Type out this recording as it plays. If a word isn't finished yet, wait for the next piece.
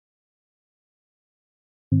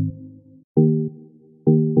We're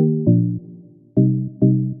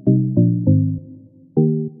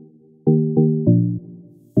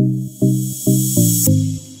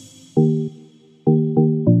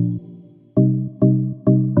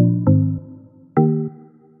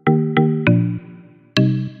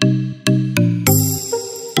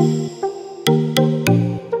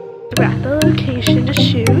at the location to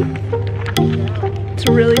shoot. It's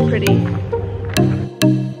really pretty.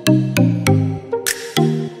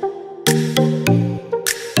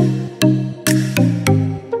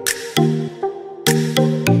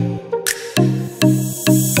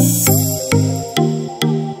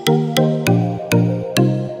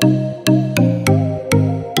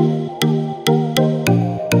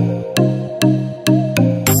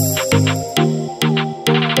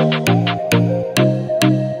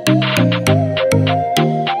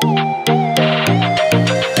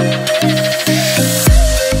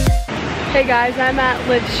 Hey guys, I'm at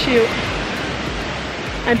Liv's shoot.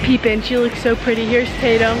 I'm peeping, she looks so pretty. Here's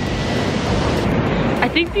Tatum. I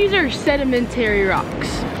think these are sedimentary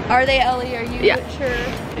rocks. Are they, Ellie? Are you sure?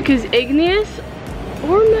 Because igneous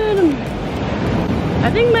or I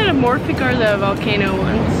think metamorphic are the volcano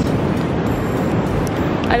ones.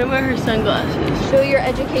 I don't wear her sunglasses. Show your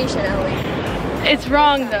education, Ellie. It's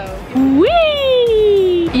wrong though.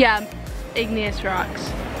 Whee! Yeah, igneous rocks.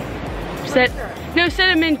 No,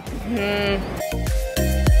 sediment.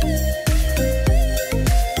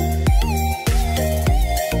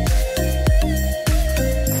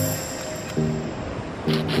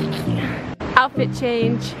 Outfit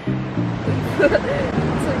change.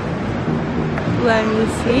 Let me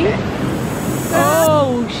see.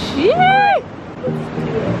 Oh shit!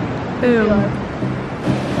 Boom.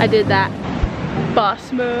 I did that.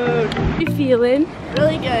 Boss mode. How you feeling?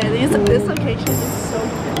 Really good. This location is so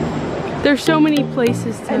good. There's so many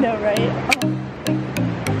places to. I know, right?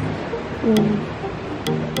 Oh.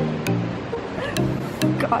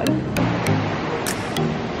 God.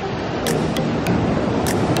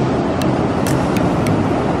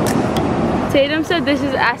 Tatum said this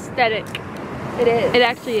is aesthetic. It is. It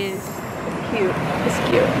actually is. It's cute. It's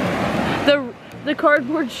cute. The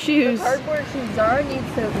cardboard shoes. The cardboard shoes. Zara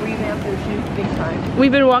needs to revamp their shoes big time.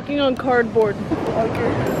 We've been walking on cardboard.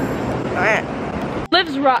 Okay. Alright.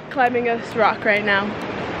 Liv's rock climbing this rock right now.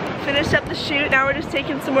 Finished up the shoot. Now we're just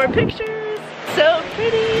taking some more pictures. So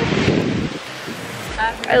pretty.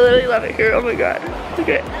 I literally love it here. Oh my god. Look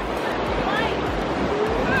at it.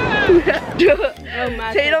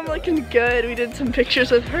 Tatum looking good. We did some pictures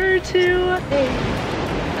with her too.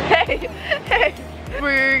 Hey. Hey.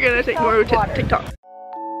 We're gonna take more TikTok.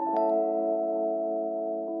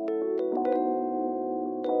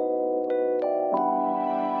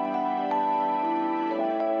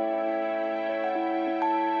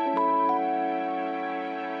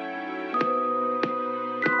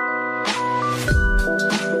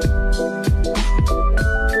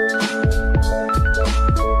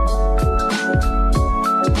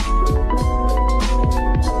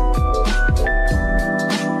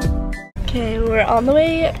 Okay, we're on the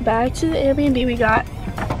way back to the Airbnb. We got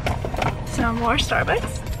some more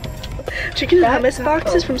Starbucks. Chicken and hummus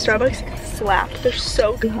boxes from Starbucks slapped. They're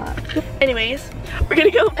so good. Anyways, we're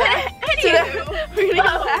gonna go back to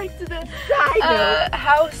the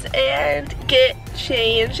house and get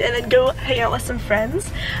changed and then go hang out with some friends.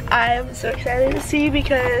 I'm so excited to see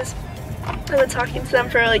because I've been talking to them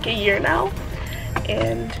for like a year now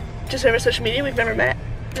and just over social media. We've never met.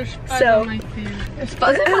 There's fuzz on my face. There's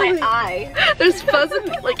fuzz in my eye. There's fuzz in,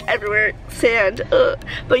 like everywhere, sand.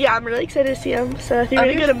 But yeah, I'm really excited to see them. So I think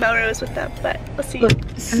we're gonna go to Melrose with them. But let's see.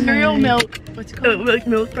 Cereal milk. What's it called?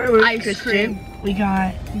 Milk bar. Ice cream. We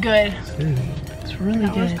got Good. it's really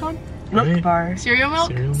What it's good. called? Milk bar. Cereal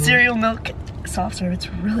milk? Cereal milk soft serve. It's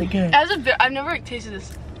really good. I've never tasted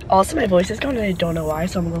this. Also, my voice is gone and I don't know why,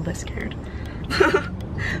 so I'm a little bit scared.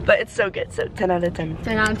 But it's so good. So 10 out of 10.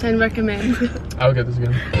 10 out of 10 recommend. I'll get this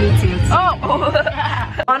again. Oh!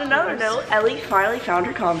 On another note, Ellie finally found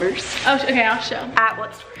her Converse. Oh, okay, I'll show. At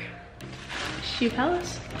what store? Shoe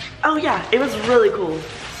Palace. Oh yeah, it was really cool.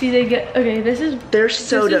 See, they get, okay, this is, They're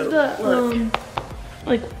so this dope. is the, Look.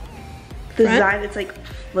 like, The front. design, it's like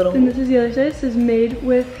little and this is the other side. This is made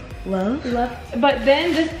with love. love. But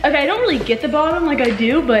then this, okay, I don't really get the bottom like I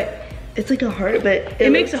do, but It's like a heart, but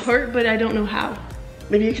it makes a heart, but I don't know how.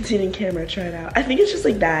 Maybe you can see it in camera, try it out. I think it's just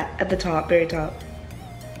like that at the top, very top.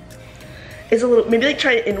 It's a little, maybe like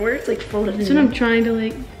try it inwards, like fold it in. That's what I'm trying to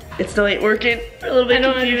like. It still ain't working. We're a little bit I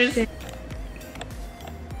don't confused. understand.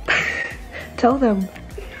 Tell them.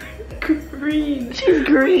 Green. She's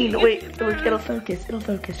green. Wait, look, it'll focus. It'll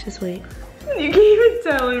focus, just wait. You can't even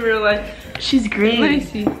tell in real life. She's green. Let me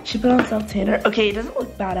see. She put on self tanner. Okay, it doesn't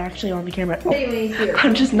look bad actually on the camera. Anyways, here.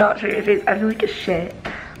 I'm just not showing your face. I feel like a shit.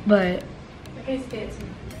 But Okay, fancy.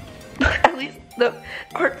 at least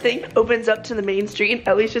our thing opens up to the main street and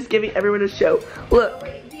Ellie's just giving everyone a show. Look.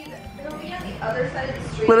 Wait, it'll be on the other side of the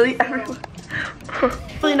street. Literally everyone. I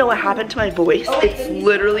don't really know what happened to my voice. It's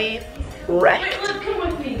literally wrecked. Come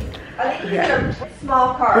with me. I think it's a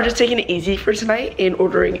small car. We're just taking it easy for tonight and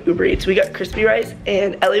ordering Uber Eats. We got crispy rice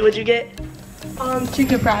and Ellie, what'd you get?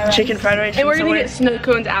 Chicken fried rice. Chicken fried rice. And we're gonna somewhere. get snow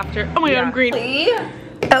cones after. Oh my god, I'm green.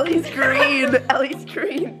 Ellie's green. Ellie's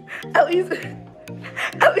green. Ellie's.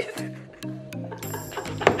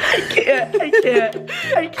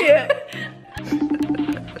 I can't.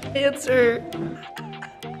 Answer.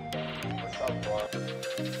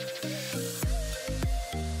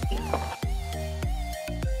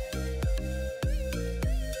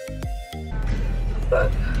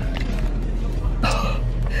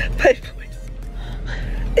 My voice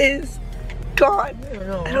is gone.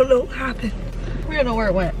 I don't know what happened. We don't know where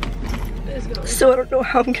it went. So I don't know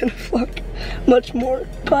how I'm gonna vlog much more,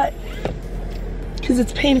 but because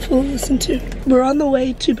it's painful to listen to. We're on the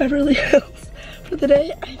way to Beverly Hills for the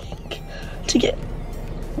day, I think, to get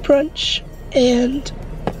brunch and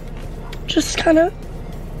just kind of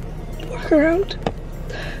walk around.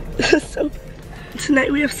 So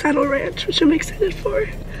tonight we have Saddle Ranch, which I'm excited for.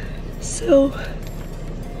 So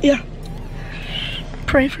yeah,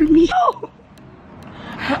 pray for me. Oh.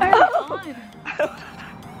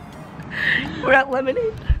 We're at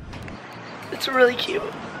Lemonade. It's really cute.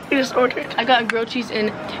 We just ordered. I got grilled cheese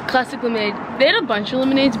and classic lemonade. They had a bunch of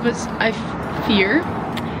lemonades, but I fear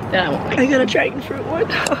that I won't like I got a dragon fruit one.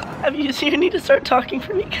 You need to start talking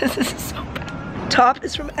for me because this is so bad. Top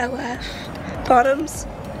is from LF. Bottoms,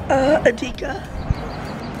 Adika.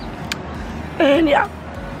 And yeah.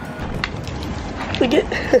 Look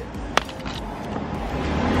at.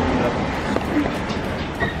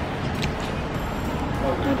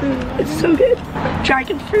 It's so good.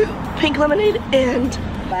 Dragon fruit, pink lemonade, and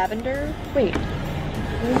Lavender? Wait.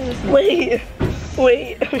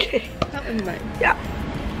 wait, okay. That one's mine. Yeah.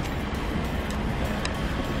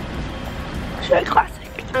 Should I classic?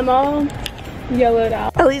 I'm all yellowed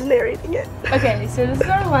out. Ellie's narrating it. Okay, so this is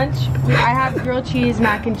our lunch. I have grilled cheese,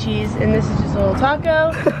 mac and cheese, and this is just a little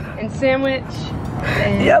taco and sandwich.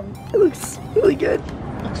 And Yep, it looks really good.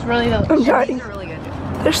 looks really I'm delicious. dying. These are really good.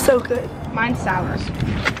 They're so good. Mine's sours.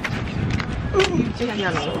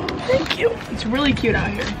 Yummy. Thank you. It's really cute out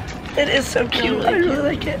here. It is so cute. Really I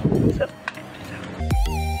really cute. like it. So.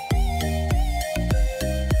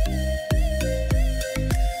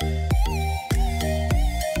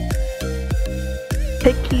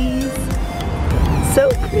 Pickies. So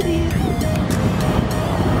pretty.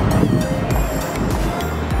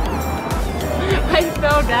 I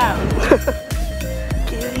fell down.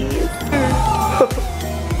 Kitties.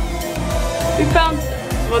 We found,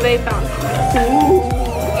 well they found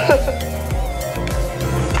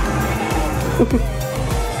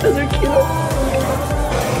Those are cute.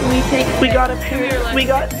 We got a pair. We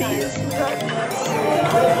got these.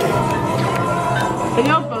 And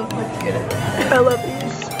y'all both look good. I love these.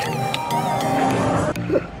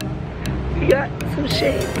 We got some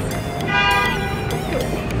shades.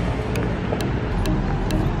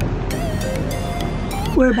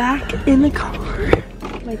 We're back in the car.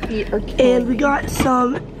 My feet are killing And we got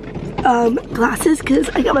some glasses because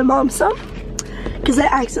I got my mom some. Because I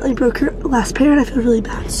accidentally broke her last pair and I feel really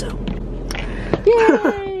bad, so.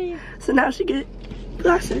 Yay! So now she get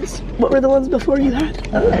glasses. What were the ones before you had?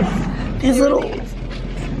 These little.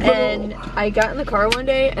 And I got in the car one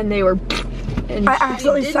day and they were. And I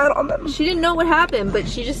accidentally sat on them. She didn't know what happened, but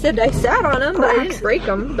she just said I sat on them, but I didn't break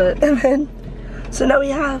them. But And then, so now we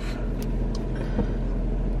have.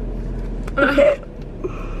 Okay.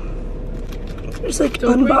 There's like it's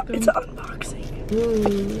an unboxing.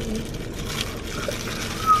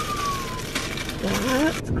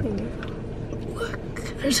 that's clean. Look,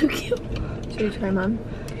 they're so cute. Should we try them on?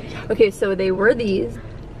 Okay, so they were these.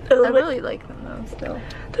 I really like them though. Still.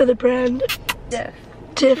 They're the brand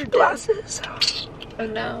Diff glasses.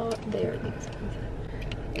 And now they are these.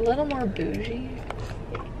 A little more bougie.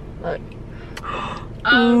 Look.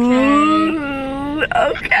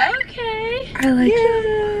 Okay. I like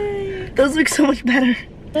it. Those look so much better.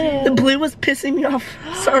 Yeah. The blue was pissing me off.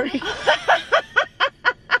 Sorry.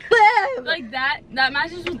 Like that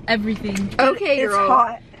matches with everything. Okay, It's girl.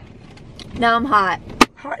 hot. Now I'm hot.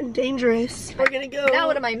 Hot and dangerous. We're gonna go. Now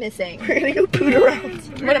what am I missing? We're gonna go poot around.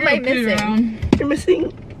 What am I missing? You're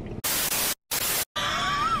missing.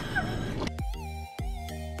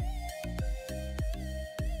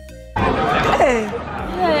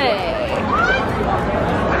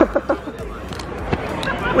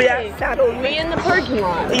 saddle. Me in the parking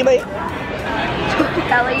lot. You might.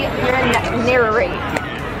 Ellie, you're gonna narrate.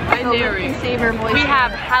 I narrate. Save your voice. We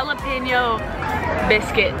have jalapeno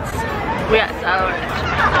biscuits. We got Saddle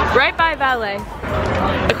Ranch. Right by Valet.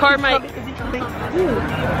 The car might. Is he coming?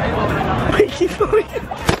 Wait, keep going.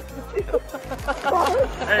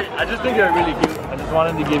 Hey, I just think you're really cute. I just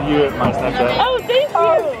wanted to give you my Snapchat. Oh,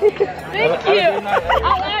 thank you. Thank you.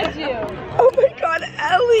 I'll add you. Oh my God,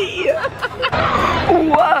 Ellie!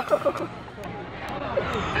 Whoa!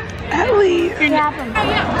 Ellie! Go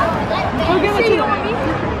give it to them.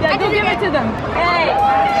 Yeah, go give it to them. Hey,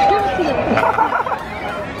 give it to them.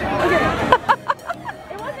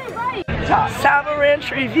 It wasn't right. Saddle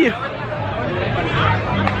Ranch review.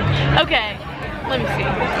 Okay, let me see.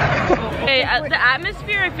 Hey, the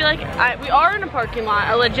atmosphere, I feel like we are in a parking lot,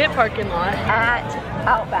 a legit parking lot. At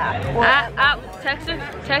Outback. At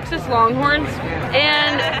Texas Longhorns,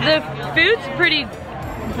 and the food's pretty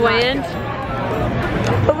bland.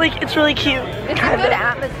 But like, it's really cute. It's a good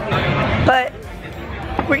atmosphere. But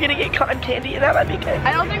we're gonna get cotton candy and that might be good.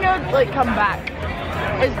 I don't think I would like come back.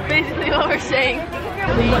 It's basically what we're saying.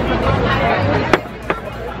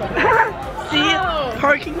 See? Oh.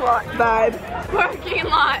 Parking lot vibe. Parking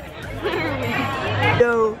lot.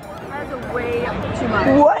 Yo. That's a way too much.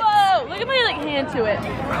 What? Whoa! Look at my like hand to it.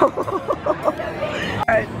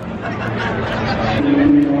 Alright.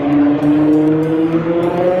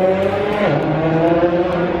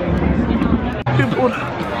 Who pulled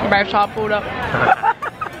up? Bar shop pulled up.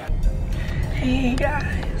 Hey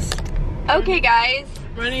guys. Okay, guys.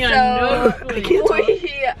 Running on I no can't talk.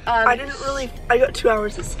 I I got 2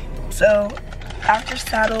 hours of sleep. So, after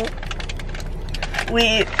Saddle,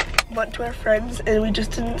 we went to our friends and we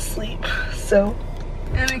just didn't sleep. So.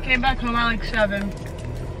 And we came back home at like 7.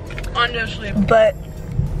 On no sleep. But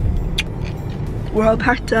we're all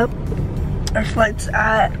packed up. Our flight's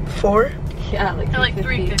at 4. Yeah, like At like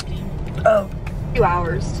 3:50. 3:50. Oh, 2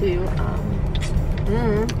 hours too.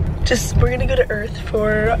 we're gonna go to Urth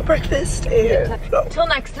for breakfast and Till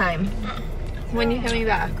next time. When you coming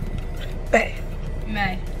back? May.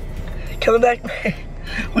 May. Coming back May.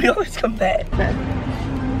 We always come back.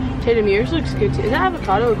 Tatum, yours looks good too. Is that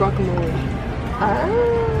avocado or guacamole? I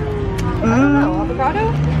don't know.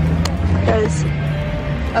 Avocado? Guys,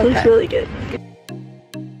 it looks really good.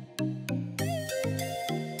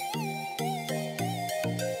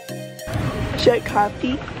 Jet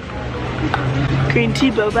coffee. Green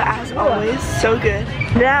tea boba as always. So good.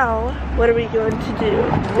 Now, what are we going to do?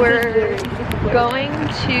 We're going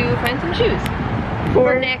to find some shoes.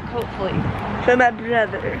 For Nick, hopefully. For my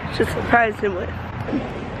brother to surprise him with.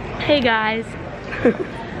 Hey guys.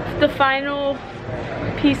 The final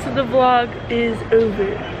piece of the vlog Is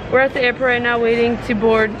over. We're at the airport right now waiting to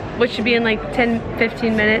board, which should be in like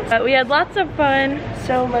 10-15 minutes. But we had lots of fun.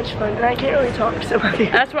 So much fun. And I can't really talk so much.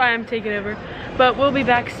 That's why I'm taking over. But we'll be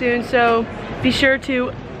back soon, so be sure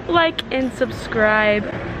to like and subscribe.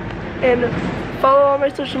 And follow all my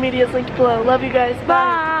social medias linked below. Love you guys.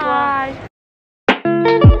 Bye. Bye.